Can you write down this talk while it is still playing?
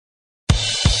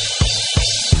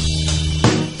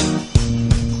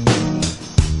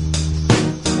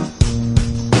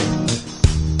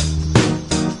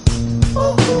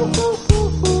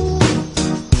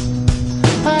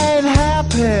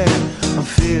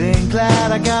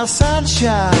glad I got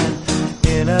sunshine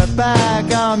in a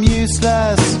bag. I'm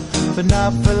useless, but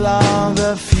not for long.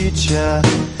 The future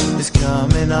is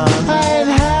coming on. I ain't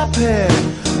happy,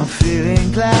 I'm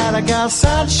feeling glad I got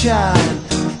sunshine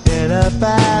in a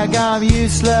bag. I'm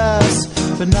useless,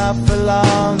 but not for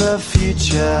long. The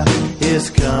future is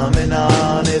coming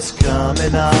on. It's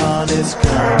coming on. It's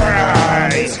coming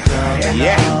on. It's coming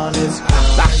on. It's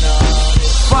coming on.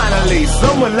 Finally,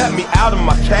 someone let me out of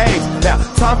my cage. Now,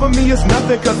 time for me is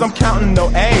nothing cause I'm counting no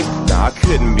age. Nah, I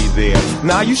couldn't be there.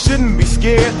 Nah, you shouldn't be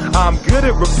scared. I'm good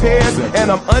at repairs and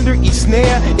I'm under each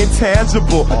snare.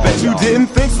 Intangible, bet you didn't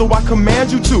think, so I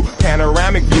command you to.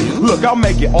 Panoramic view, look, I'll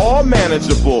make it all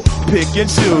manageable. Pick and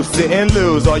choose, sit and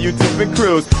lose, all you different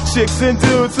crews. Chicks and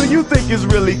dudes who you think is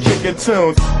really kicking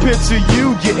tunes. Picture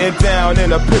you getting down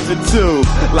in a picture tube,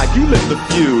 like you lit the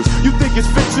fuse. You think it's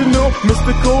fictional,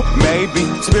 mystical, maybe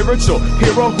spiritual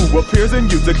hero who appears in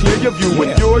you to clear your view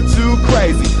when you're too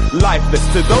crazy. Lifeless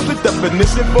to those, the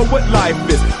definition for what life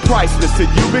is. Priceless to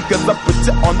you because I put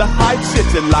you on the hype shit.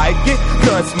 You like it?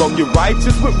 Gun smoke, you're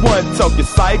righteous with one toe. You're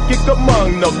psychic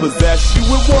among no possess you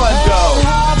with one go.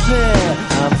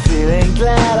 I'm feeling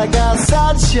glad I got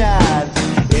sunshine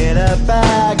in a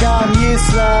bag. I'm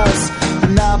useless, but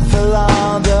not for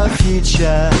long. The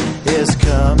future is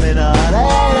coming on.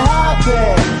 Ain't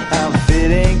happy, I'm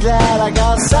feeling glad I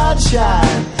got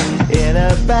sunshine in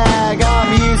a bag.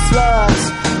 I'm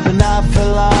useless, but not for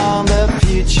long. The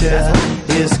future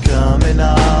is coming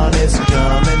on. It's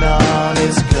coming on.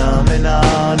 It's coming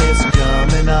on. It's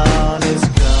coming on. It's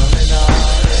coming on.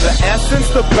 The essence,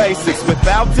 the basics,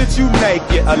 without it you make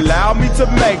it. Allow me to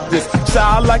make this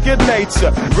childlike in nature.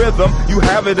 Rhythm, you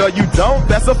have it or you don't,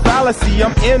 that's a fallacy,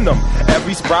 I'm in them.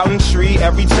 Every sprouting tree,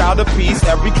 every child of peace,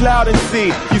 every cloud and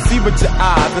sea. You see with your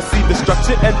eyes and see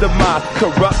destruction and demise.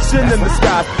 Corruption in the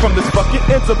skies from this fucking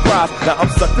enterprise. Now I'm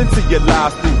sucked into your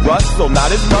lives through rust, so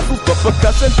not his muscles, but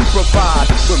percussion to provide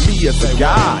for me as a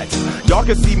guide. Y'all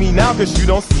can see me now cause you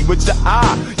don't see with your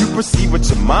eye. You perceive with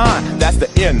your mind, that's the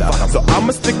inner. So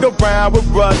I'ma stick around with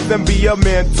Russ and be a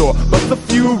mentor. Bust a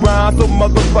few rhymes so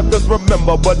motherfuckers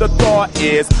remember what the thought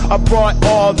is. I brought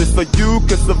all this so you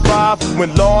can survive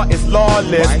when law is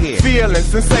lawless. Feeling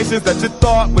sensations that you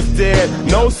thought was dead.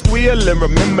 No squealing,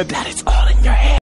 remember that it's all in your head.